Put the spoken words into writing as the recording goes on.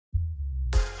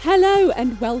Hello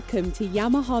and welcome to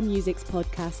Yamaha Music's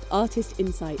podcast, Artist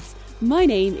Insights. My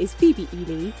name is Phoebe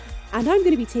Ely, and I'm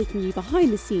going to be taking you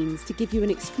behind the scenes to give you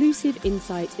an exclusive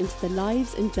insight into the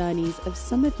lives and journeys of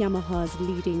some of Yamaha's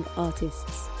leading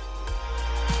artists.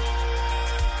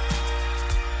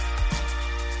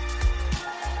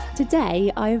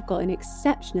 Today, I have got an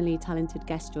exceptionally talented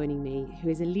guest joining me who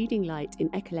is a leading light in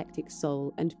eclectic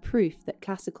soul and proof that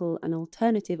classical and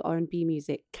alternative R&B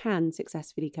music can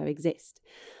successfully coexist.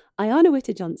 Ayana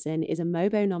Witter-Johnson is a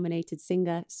MOBO-nominated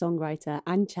singer, songwriter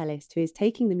and cellist who is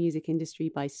taking the music industry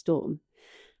by storm.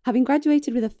 Having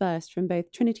graduated with a first from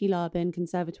both Trinity Laban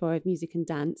Conservatoire of Music and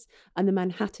Dance and the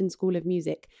Manhattan School of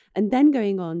Music, and then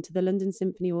going on to the London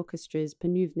Symphony Orchestra's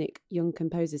Panuvnik Young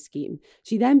Composers Scheme,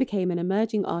 she then became an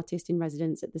emerging artist in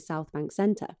residence at the South Bank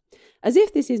Centre. As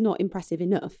if this is not impressive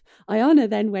enough, Ayana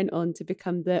then went on to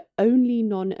become the only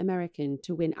non-American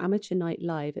to win Amateur Night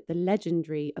Live at the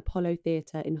legendary Apollo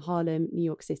Theatre in Harlem, New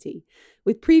York City,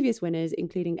 with previous winners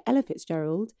including Ella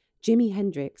Fitzgerald, Jimi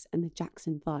Hendrix and the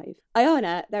Jackson 5.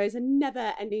 Ayana, there is a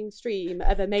never-ending stream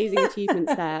of amazing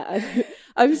achievements there.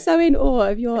 I'm so in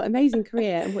awe of your amazing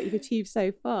career and what you've achieved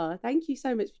so far. Thank you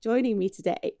so much for joining me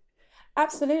today.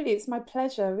 Absolutely, it's my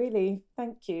pleasure, really.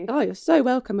 Thank you. Oh, you're so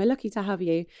welcome. We're lucky to have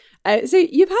you. So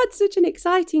you've had such an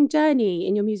exciting journey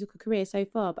in your musical career so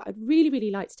far, but I'd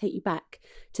really like to take you back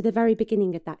to the very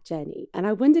beginning of that journey. And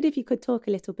I wondered if you could talk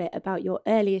a little bit about your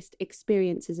earliest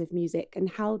experiences of music and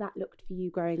how that looked for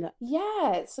you growing up.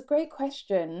 Yeah, it's a great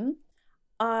question.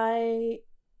 I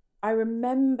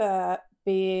remember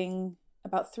being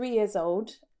about 3 years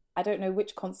old. I don't know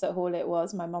which concert hall it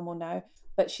was, my mum will know.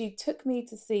 But she took me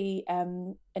to see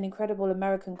an incredible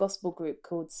American gospel group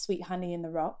called Sweet Honey in the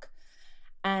Rock.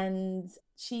 And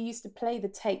she used to play the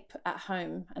tape at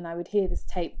home and I would hear this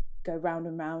tape go round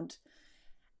and round.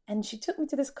 And she took me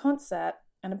to this concert.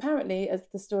 And apparently, as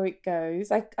the story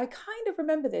goes, I kind of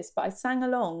remember this, but I sang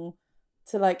along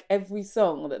to like every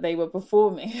song that they were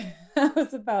performing. I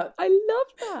was about I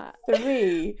love that.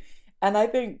 3. And I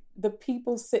think the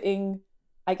people sitting,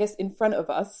 I guess, in front of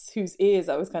us, whose ears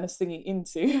I was kind of singing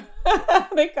into,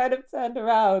 they kind of turned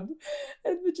around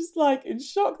and were just like in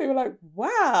shock. They were like,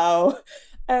 wow,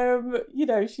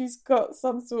 she's got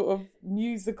some sort of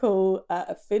musical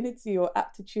affinity or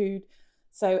aptitude.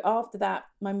 So after that,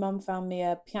 my mum found me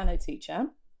a piano teacher.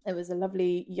 It was a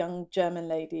lovely young German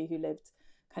lady who lived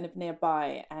kind of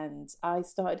nearby. And I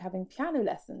started having piano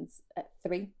lessons at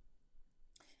 3.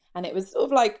 And it was sort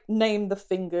of like name the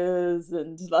fingers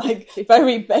and like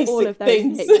very basic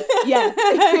things. Yeah.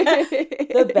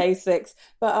 The basics.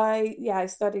 But I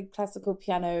studied classical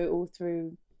piano all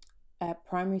through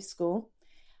primary school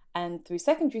and through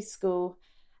secondary school.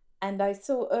 And I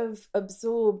sort of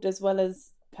absorbed, as well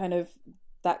as kind of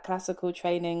that classical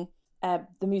training,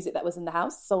 the music that was in the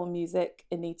house, soul music,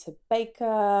 Anita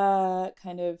Baker,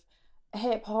 kind of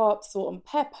hip hop, Salt and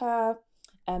Pepper.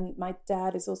 And my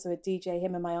dad is also a DJ.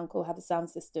 Him and my uncle have a sound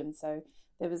system. So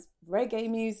there was reggae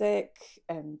music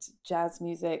and jazz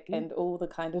music and all the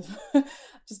kind of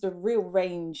just a real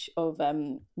range of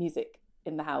music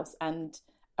in the house and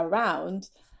around.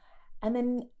 And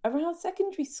then around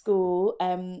secondary school,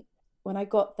 when I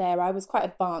got there, I was quite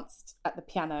advanced at the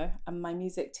piano. And my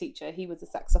music teacher, he was a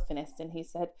saxophonist. And he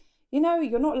said, you're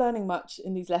not learning much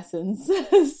in these lessons.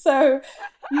 So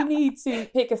you need to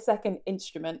pick a second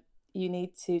instrument. You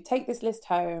need to take this list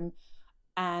home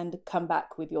and come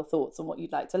back with your thoughts on what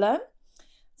you'd like to learn.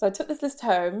 So I took this list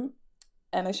home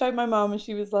and I showed my mum and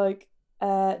she was like,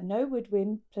 no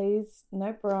woodwind, please.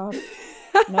 No brass,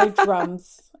 no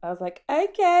drums. I was like,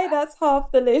 okay, that's half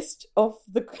the list off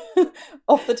the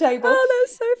table. Oh,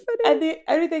 that's so funny.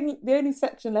 And the only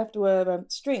section left were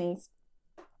strings.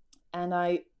 And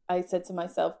I said to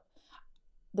myself,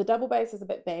 the double bass is a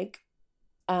bit big.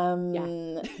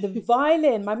 The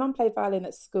violin, my mum played violin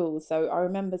at school, so I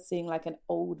remember seeing like an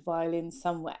old violin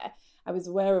somewhere. I was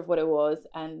aware of what it was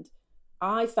and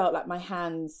I felt like my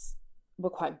hands were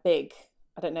quite big.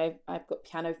 I don't know if I've got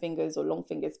piano fingers or long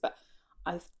fingers, but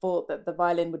I thought that the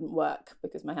violin wouldn't work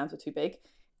because my hands were too big.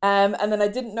 And then I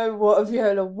didn't know what a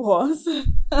viola was.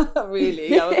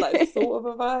 Really, I was like sort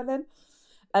of a violin.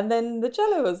 And then the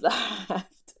cello was left.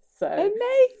 So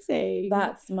amazing.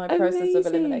 That's my process of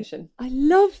elimination. I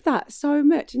love that so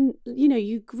much. And,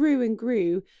 you grew and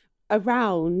grew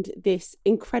around this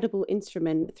incredible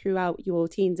instrument throughout your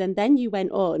teens. And then you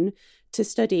went on to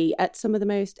study at some of the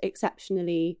most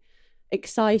exceptionally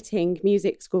exciting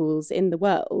music schools in the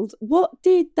world. What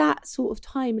did that sort of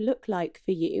time look like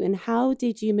for you? And how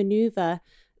did you maneuver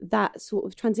that sort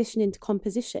of transition into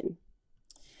composition?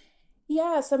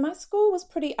 Yeah, so my school was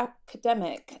pretty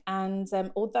academic, and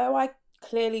although I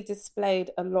clearly displayed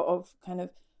a lot of kind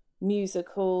of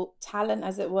musical talent,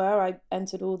 as it were. I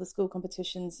entered all the school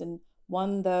competitions and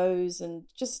won those, and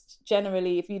just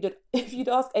generally, if you'd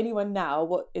ask anyone now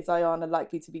what is Ayana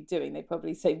likely to be doing, they'd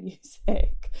probably say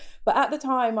music. But at the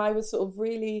time, I was sort of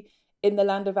really in the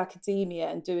land of academia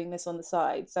and doing this on the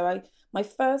side. So my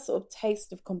first sort of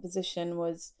taste of composition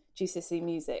was GCSE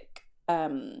music,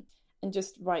 and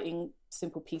just writing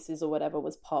simple pieces or whatever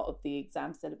was part of the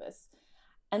exam syllabus.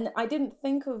 And I didn't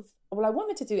think of, well, I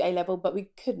wanted to do A-level, but we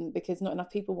couldn't because not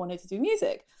enough people wanted to do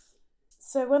music.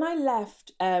 So when I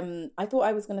left, I thought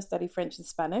I was going to study French and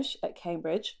Spanish at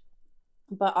Cambridge,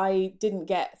 but I didn't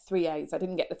get 3 A's. I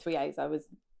didn't get the 3 A's I was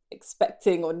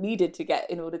expecting or needed to get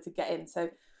in order to get in. So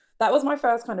that was my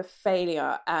first kind of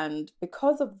failure. And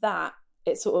because of that,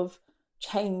 it sort of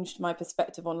changed my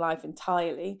perspective on life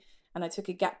entirely. And I took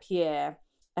a gap year.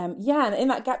 And in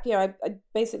that gap year, I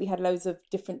basically had loads of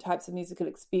different types of musical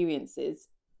experiences,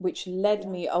 which led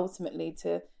me ultimately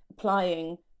to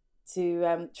applying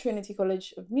to Trinity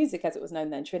College of Music, as it was known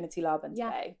then, Trinity Laban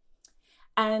today.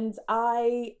 And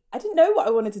I didn't know what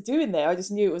I wanted to do in there. I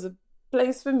just knew it was a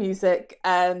place for music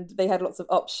and they had lots of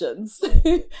options.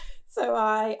 So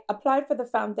I applied for the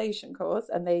foundation course,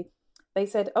 and they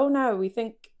said, oh no,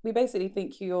 we basically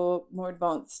think you're more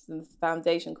advanced than the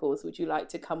foundation course. Would you like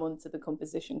to come on to the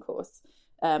composition course,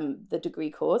 the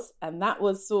degree course? And that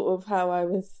was sort of how I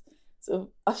was sort of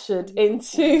ushered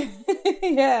into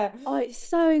Oh, it's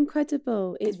so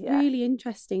incredible. It's really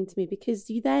interesting to me because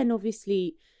you then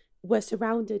obviously were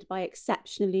surrounded by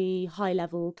exceptionally high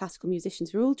level classical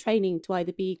musicians who are all training to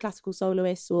either be classical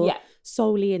soloists or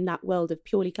solely in that world of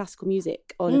purely classical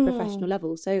music on a professional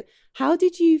level. So how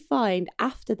did you find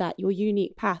after that your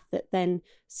unique path that then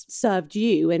served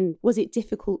you, and was it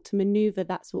difficult to maneuver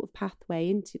that sort of pathway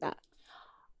into that?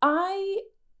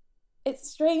 It's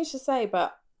strange to say,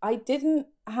 but I didn't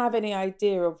have any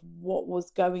idea of what was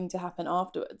going to happen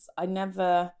afterwards.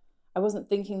 I wasn't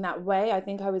thinking that way. I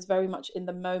think I was very much in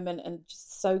the moment and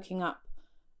just soaking up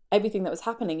everything that was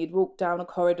happening. You'd walk down a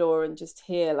corridor and just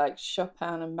hear like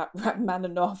Chopin and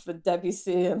Rachmaninoff and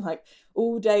Debussy, and like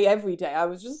all day, every day. I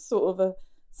was just sort of a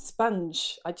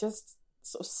sponge. I just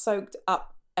sort of soaked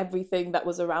up everything that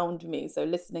was around me. So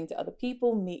listening to other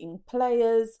people, meeting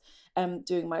players,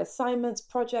 doing my assignments,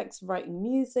 projects, writing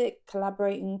music,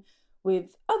 collaborating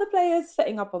with other players,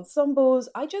 setting up ensembles.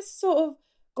 I just sort of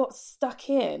got stuck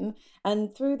in,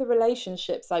 and through the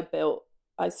relationships I built,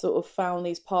 I sort of found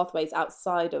these pathways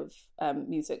outside of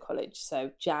music college.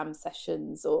 So jam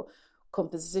sessions or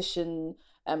composition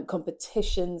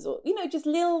competitions, or just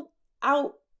little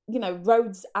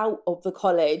roads out of the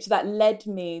college that led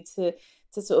me to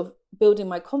sort of building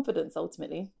my confidence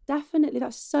ultimately. Definitely,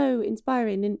 that's so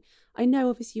inspiring. And I know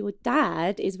obviously your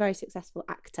dad is a very successful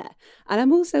actor, and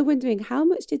I'm also wondering how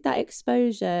much did that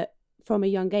exposure from a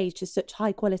young age to such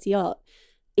high quality art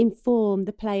inform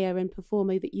the player and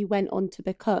performer that you went on to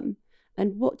become?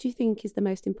 And what do you think is the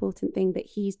most important thing that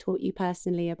he's taught you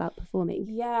personally about performing?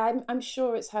 Yeah, I'm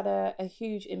sure it's had a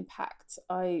huge impact.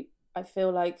 I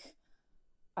feel like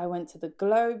I went to the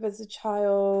Globe as a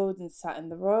child and sat in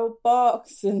the Royal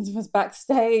Box and was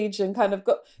backstage and kind of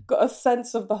got a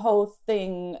sense of the whole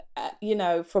thing,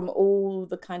 from all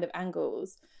the kind of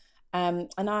angles.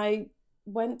 And I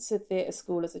went to theatre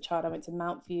school as a child. I went to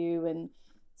Mountview and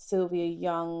Sylvia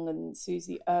Young and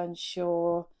Susie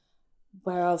Earnshaw.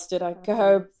 Where else did I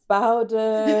go?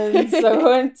 Bowden.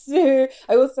 So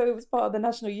I also was part of the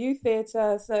National Youth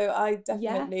Theatre. So I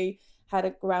definitely had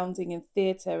a grounding in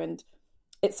theatre, and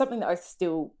it's something that I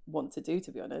still want to do,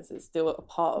 to be honest. It's still a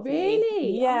part of me.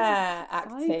 Really? Yeah,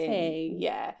 acting.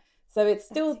 Yeah. So it's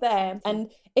still there. Exciting.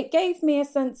 And it gave me a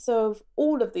sense of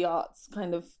all of the arts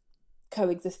kind of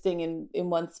coexisting in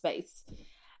one space.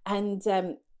 And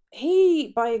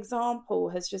he, by example,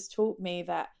 has just taught me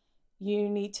that you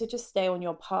need to just stay on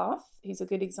your path. He's a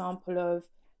good example of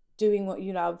doing what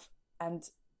you love and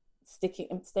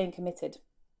staying committed,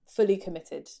 fully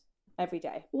committed every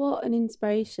day. What an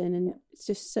inspiration, and it's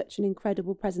just such an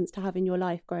incredible presence to have in your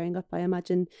life growing up. I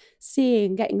imagine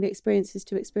getting the experiences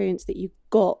to experience that you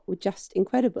got were just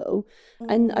incredible.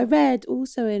 And I read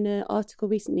also in an article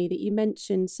recently that you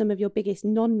mentioned some of your biggest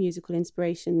non-musical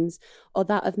inspirations are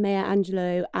that of Maya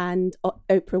Angelou and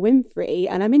Oprah Winfrey,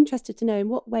 and I'm interested to know in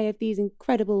what way have these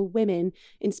incredible women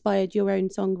inspired your own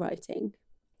songwriting?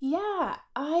 Yeah,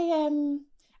 I'm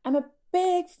a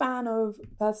big fan of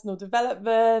personal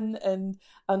development and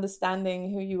understanding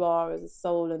who you are as a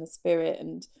soul and a spirit.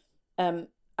 And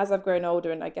as I've grown older,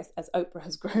 and I guess as Oprah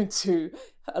has grown too,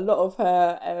 a lot of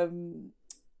her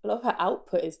a lot of her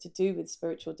output is to do with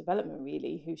spiritual development,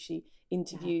 really, who she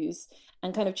interviews.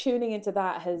 And kind of tuning into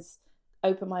that has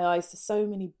opened my eyes to so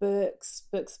many books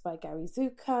by Gary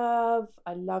Zukav.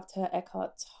 I loved her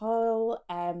Eckhart Tolle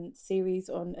series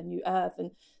on A New Earth.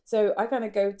 And so I kind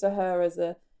of go to her as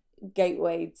a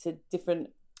gateway to different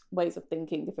ways of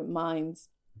thinking, different minds.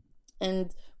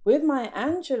 And with Maya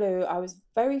Angelou, I was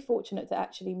very fortunate to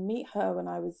actually meet her when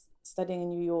I was studying in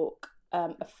New York.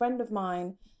 A friend of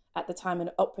mine at the time,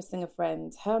 an opera singer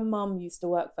friend, her mum used to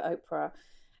work for Oprah,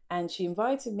 and she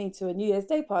invited me to a New Year's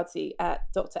Day party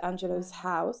at Dr. Angelou's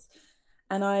house.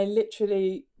 And I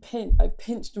literally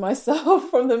pinched myself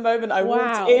from the moment I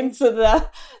walked into the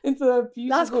beautiful,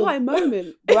 that's quite a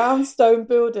moment, brownstone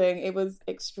building. It was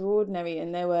extraordinary,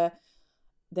 and there were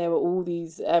all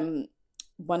these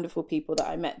wonderful people that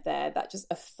I met there that just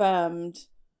affirmed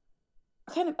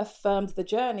the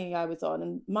journey I was on.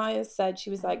 And Maya said, she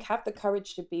was like, have the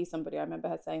courage to be somebody. I remember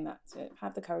her saying that,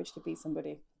 have the courage to be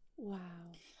somebody. Wow.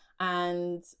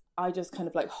 And I just kind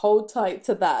of like hold tight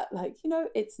to that. Like, you know,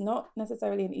 it's not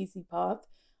necessarily an easy path,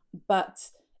 but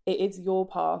it is your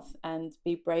path, and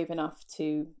be brave enough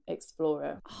to explore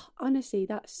it. Oh, honestly,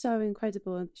 that's so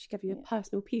incredible. And she gave you a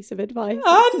personal piece of advice.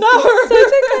 I know. So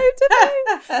to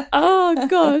go to. Oh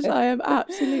gosh, I am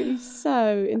absolutely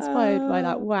so inspired by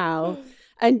that. Wow.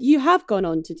 And you have gone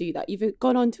on to do that. You've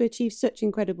gone on to achieve such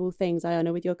incredible things,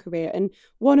 Ayana, with your career. And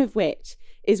one of which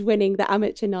is winning the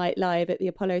Amateur Night Live at the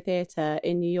Apollo Theatre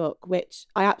in New York, which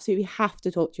I absolutely have to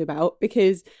talk to you about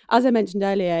because, as I mentioned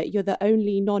earlier, you're the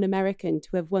only non-American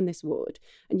to have won this award.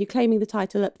 And you're claiming the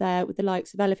title up there with the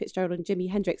likes of Ella Fitzgerald and Jimi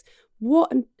Hendrix.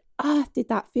 What on earth did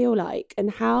that feel like?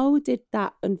 And how did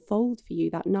that unfold for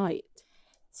you that night?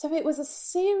 So it was a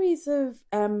series of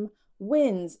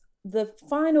wins. The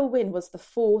final win was the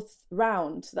fourth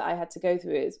round that I had to go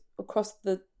through. It's across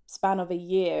the span of a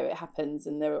year it happens,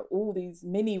 and there are all these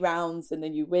mini rounds, and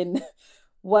then you win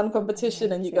one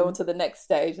competition and you go on to the next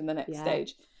stage and the next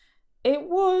stage. It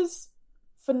was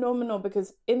phenomenal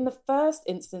because in the first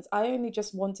instance I only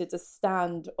just wanted to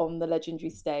stand on the legendary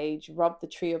stage, rub the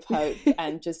Tree of Hope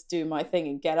and just do my thing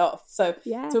and get off. So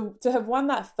to have won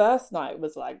that first night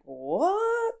was like,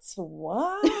 what?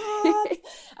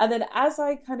 And then as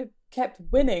I kind of kept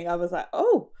winning, I was like,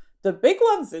 oh, the big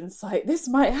one's in sight, this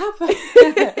might happen.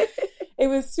 It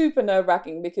was super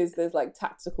nerve-wracking because there's like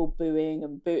tactical booing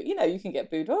and you know, you can get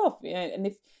booed off, you know, and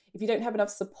if you don't have enough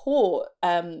support,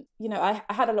 you know, I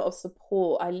had a lot of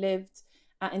support. I lived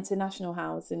at International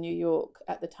House in New York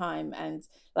at the time, and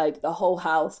like the whole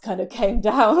house kind of came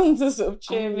down to sort of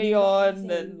cheer me on,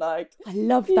 and like I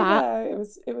love that.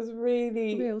 It was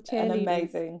really an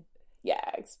amazing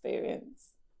experience.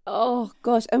 Oh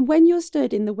gosh. And when you're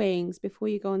stood in the wings before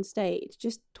you go on stage,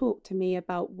 just talk to me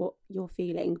about what you're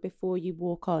feeling before you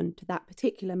walk on to that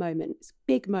particular moment. It's a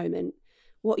big moment.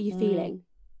 What are you feeling?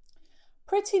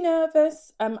 Pretty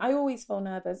nervous. I always feel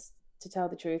nervous, to tell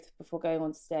the truth, before going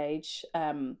on stage.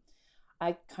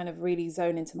 I kind of really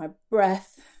zone into my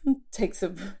breath, take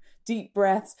some deep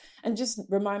breaths, and just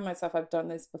remind myself I've done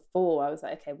this before. I was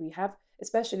like, okay, we have,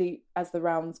 especially as the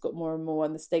rounds got more and more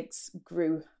and the stakes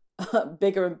grew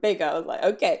bigger and bigger, I was like,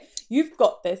 okay, you've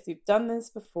got this, you've done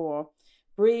this before,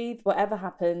 breathe, whatever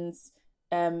happens.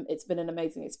 It's been an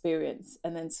amazing experience.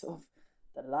 And then sort of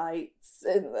the lights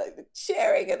and like the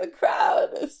cheering in the crowd,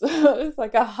 it's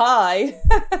like a high.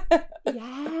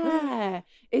 Yeah,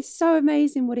 it's so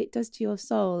amazing what it does to your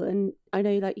soul. And I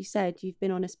know, like you said, you've been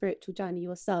on a spiritual journey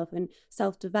yourself and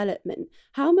self-development.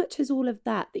 How much has all of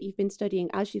that you've been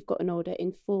studying as you've gotten older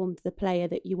informed the player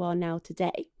that you are now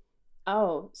today?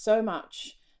 Oh, so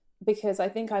much. Because I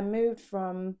think I moved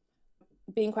from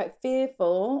being quite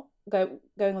fearful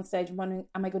going on stage and wondering,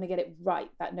 am I going to get it right?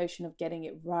 That notion of getting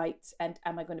it right, and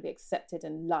am I going to be accepted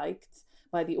and liked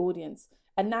by the audience?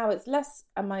 And now it's less,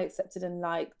 am I accepted and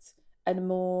liked, and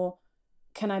more,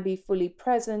 can I be fully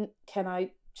present? Can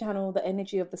I channel the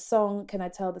energy of the song? Can I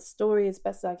tell the story as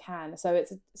best as I can? So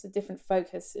it's a different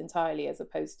focus entirely, as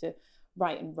opposed to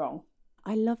right and wrong.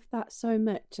 I love that so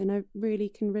much, and I really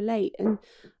can relate, and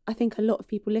I think a lot of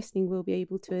people listening will be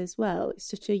able to as well. It's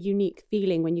such a unique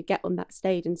feeling when you get on that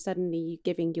stage and suddenly you're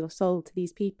giving your soul to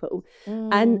these people.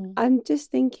 And I'm just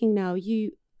thinking now,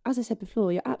 you, as I said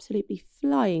before, you're absolutely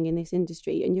flying in this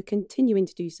industry, and you're continuing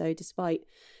to do so despite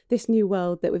this new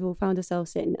world that we've all found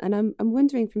ourselves in. And I'm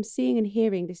wondering, from seeing and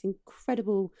hearing this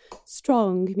incredible,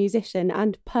 strong musician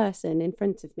and person in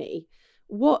front of me,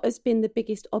 what has been the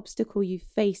biggest obstacle you've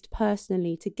faced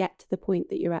personally to get to the point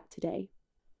that you're at today?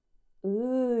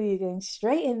 Ooh, you're going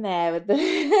straight in there with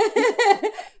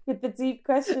the with the deep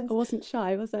questions. I wasn't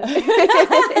shy, was it?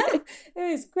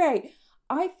 It was great.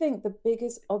 I think the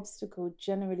biggest obstacle,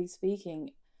 generally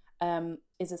speaking,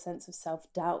 is a sense of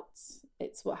self-doubt.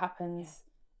 It's what happens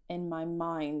in my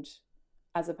mind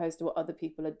as opposed to what other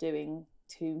people are doing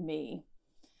to me.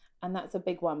 And that's a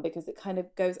big one because it kind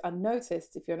of goes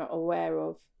unnoticed if you're not aware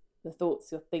of the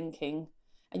thoughts you're thinking.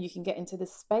 And you can get into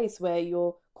this space where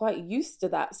you're quite used to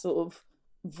that sort of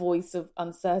voice of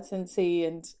uncertainty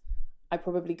and I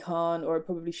probably can't, or I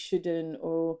probably shouldn't,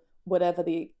 or whatever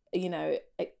the,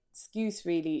 excuse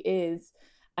really is.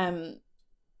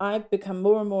 I've become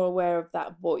more and more aware of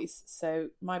that voice. So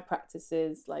my practice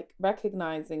is like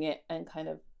recognizing it and kind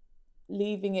of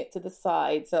leaving it to the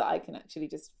side so that I can actually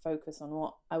just focus on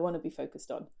what I want to be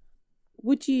focused on.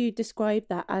 Would you describe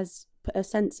that as a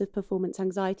sense of performance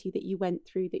anxiety that you went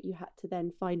through that you had to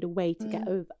then find a way to get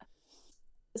over?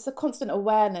 It's a constant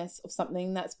awareness of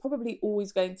something that's probably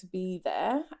always going to be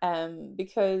there,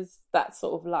 because that's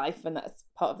sort of life and that's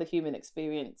part of the human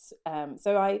experience.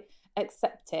 So I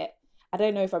accept it. I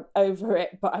don't know if I'm over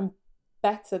it, but I'm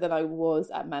better than I was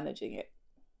at managing it.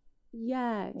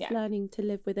 Yeah. Learning to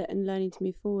live with it and learning to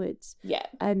move forwards. Yeah.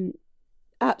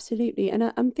 Absolutely.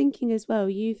 And I'm thinking as well,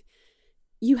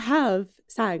 you have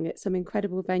sang at some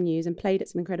incredible venues and played at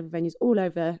some incredible venues all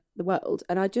over the world.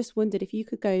 And I just wondered if you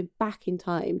could go back in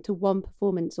time to one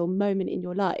performance or moment in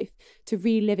your life to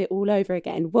relive it all over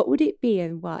again, what would it be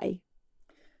and why?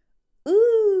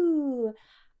 Ooh,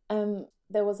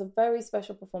 there was a very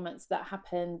special performance that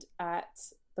happened at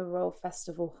the Royal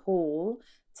Festival Hall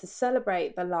to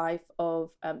celebrate the life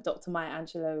of Dr. Maya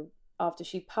Angelou after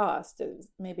she passed. It was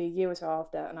maybe a year or so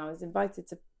after, and I was invited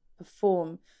to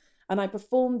perform. And I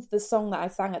performed the song that I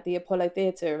sang at the Apollo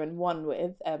Theatre and won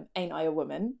with, Ain't I a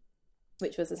Woman,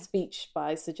 which was a speech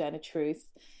by Sojourner Truth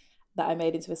that I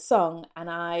made into a song. And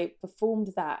I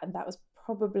performed that, and that was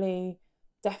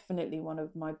definitely one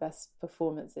of my best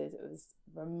performances. It was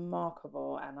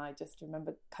remarkable. And I just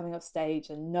remember coming off stage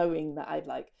and knowing that I'd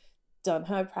done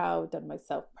her proud, done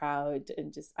myself proud,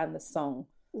 and the song.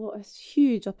 What a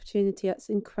huge opportunity. That's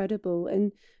incredible.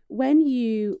 And when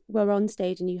you were on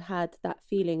stage and you had that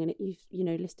feeling, and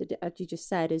you've listed it, as you just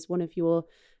said, as one of your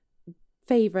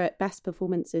favourite best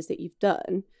performances that you've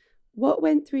done, what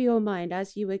went through your mind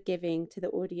as you were giving to the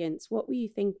audience? What were you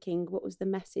thinking? What was the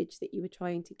message that you were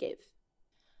trying to give?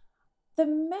 The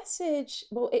message,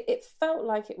 well, it felt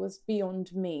like it was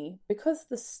beyond me because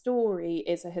the story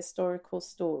is a historical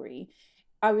story.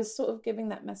 I was sort of giving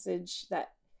that message that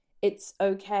it's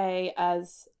okay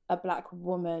as a Black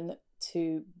woman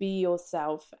to be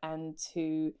yourself and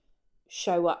to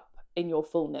show up in your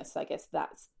fullness. I guess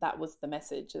that was the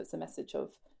message. That's the message of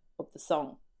the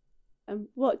song. And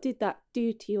what did that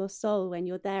do to your soul when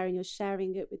you're there and you're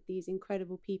sharing it with these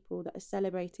incredible people that are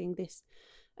celebrating this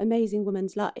amazing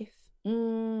woman's life?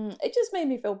 It just made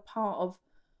me feel part of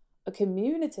a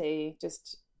community.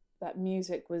 Just that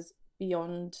music was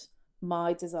beyond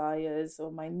my desires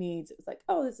or my needs. It was like,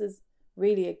 oh, this is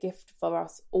really a gift for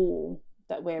us all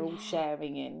that we're all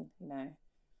sharing in,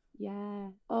 Yeah.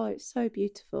 Oh, it's so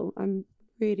beautiful. I'm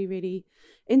really, really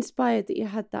inspired that you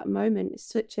had that moment. It's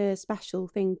such a special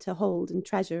thing to hold and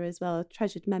treasure as well. A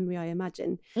treasured memory, I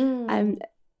imagine.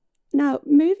 Now,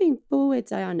 moving forward,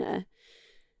 Diana,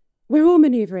 we're all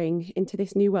manoeuvring into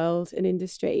this new world and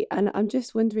industry. And I'm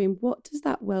just wondering, what does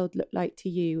that world look like to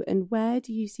you? And where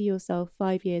do you see yourself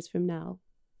 5 years from now?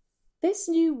 This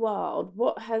new world,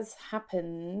 what has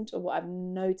happened, or what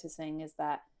I'm noticing, is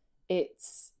that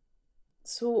it's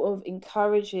sort of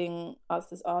encouraging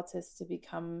us as artists to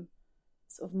become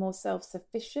sort of more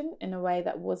self-sufficient in a way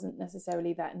that wasn't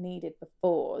necessarily that needed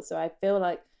before. So I feel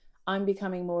like I'm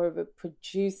becoming more of a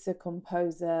producer,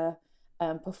 composer,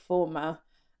 performer,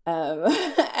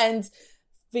 and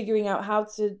figuring out how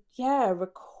to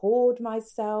record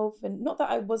myself. And not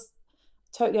that I was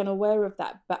totally unaware of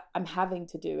that, but I'm having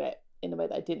to do it in a way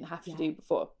that I didn't have to do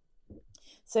before.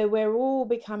 So we're all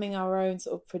becoming our own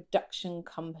sort of production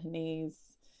companies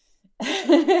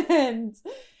and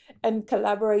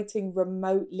collaborating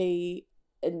remotely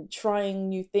and trying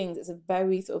new things. It's a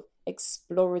very sort of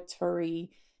exploratory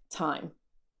time.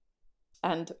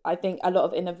 And I think a lot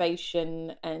of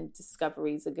innovation and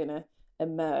discoveries are going to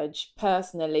emerge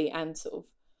personally and sort of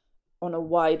on a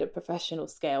wider professional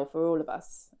scale for all of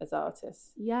us as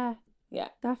artists. Yeah,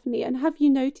 definitely. And have you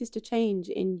noticed a change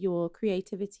in your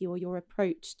creativity or your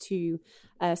approach to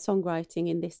songwriting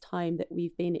in this time that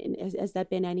we've been in? Has there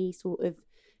been any sort of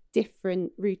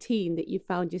different routine that you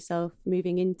found yourself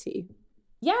moving into?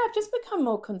 Yeah, I've just become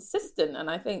more consistent. And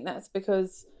I think that's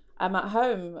because I'm at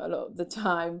home a lot of the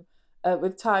time.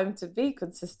 With time to be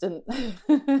consistent.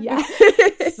 Yeah.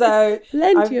 So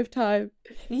plenty of time.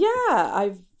 Yeah,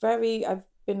 I've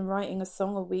been been writing a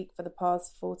song a week for the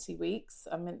past 40 weeks.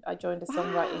 I joined a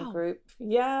songwriting Wow. group.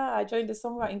 Yeah, I joined a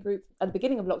songwriting group at the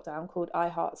beginning of lockdown called I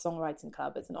Heart Songwriting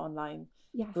Club. It's an online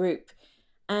Yeah. group.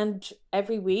 And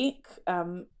every week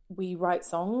we write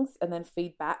songs and then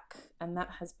feedback. And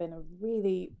that has been a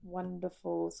really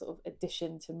wonderful sort of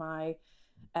addition to my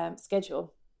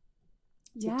schedule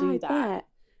to do that. Bet.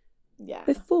 Yeah.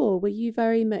 Before, were you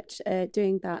very much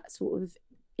doing that sort of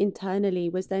internally?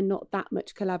 Was there not that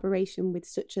much collaboration with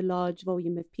such a large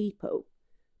volume of people?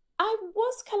 I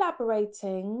was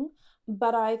collaborating,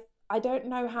 but I don't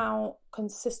know how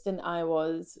consistent I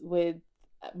was with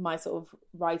my sort of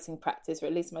writing practice, or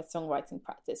at least my songwriting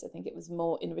practice. I think it was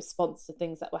more in response to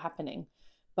things that were happening.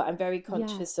 But I'm very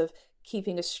conscious of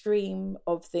keeping a stream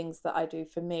of things that I do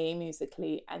for me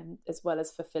musically, and as well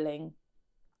as fulfilling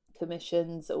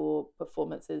commissions or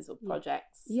performances or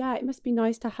projects. Yeah, it must be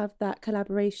nice to have that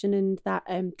collaboration and that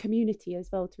community as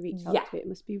well to reach out to. It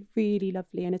must be really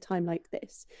lovely in a time like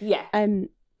this. Yeah.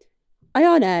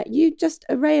 Ayana, you just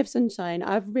a ray of sunshine.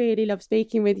 I've really loved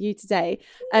speaking with you today.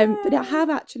 But I have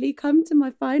actually come to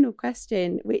my final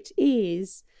question, which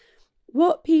is,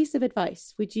 what piece of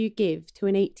advice would you give to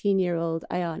an 18-year-old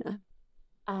Ayana?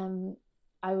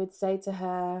 I would say to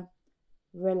her,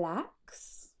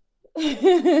 relax.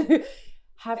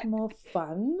 Have more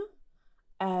fun,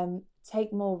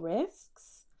 take more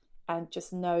risks, and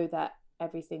just know that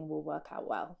everything will work out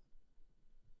well.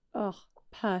 Oh,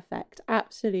 perfect.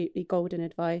 Absolutely golden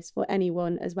advice for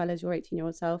anyone as well as your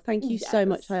 18-year-old self. Thank you so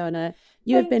much, Ayana.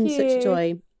 You have been such a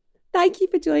joy. Thank you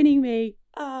for joining me.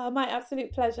 My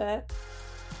absolute pleasure.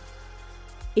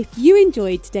 If you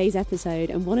enjoyed today's episode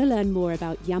and want to learn more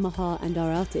about Yamaha and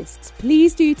our artists,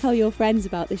 please do tell your friends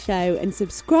about the show and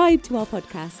subscribe to our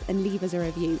podcast and leave us a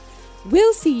review.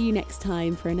 We'll see you next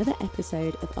time for another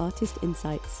episode of Artist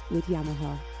Insights with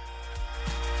Yamaha.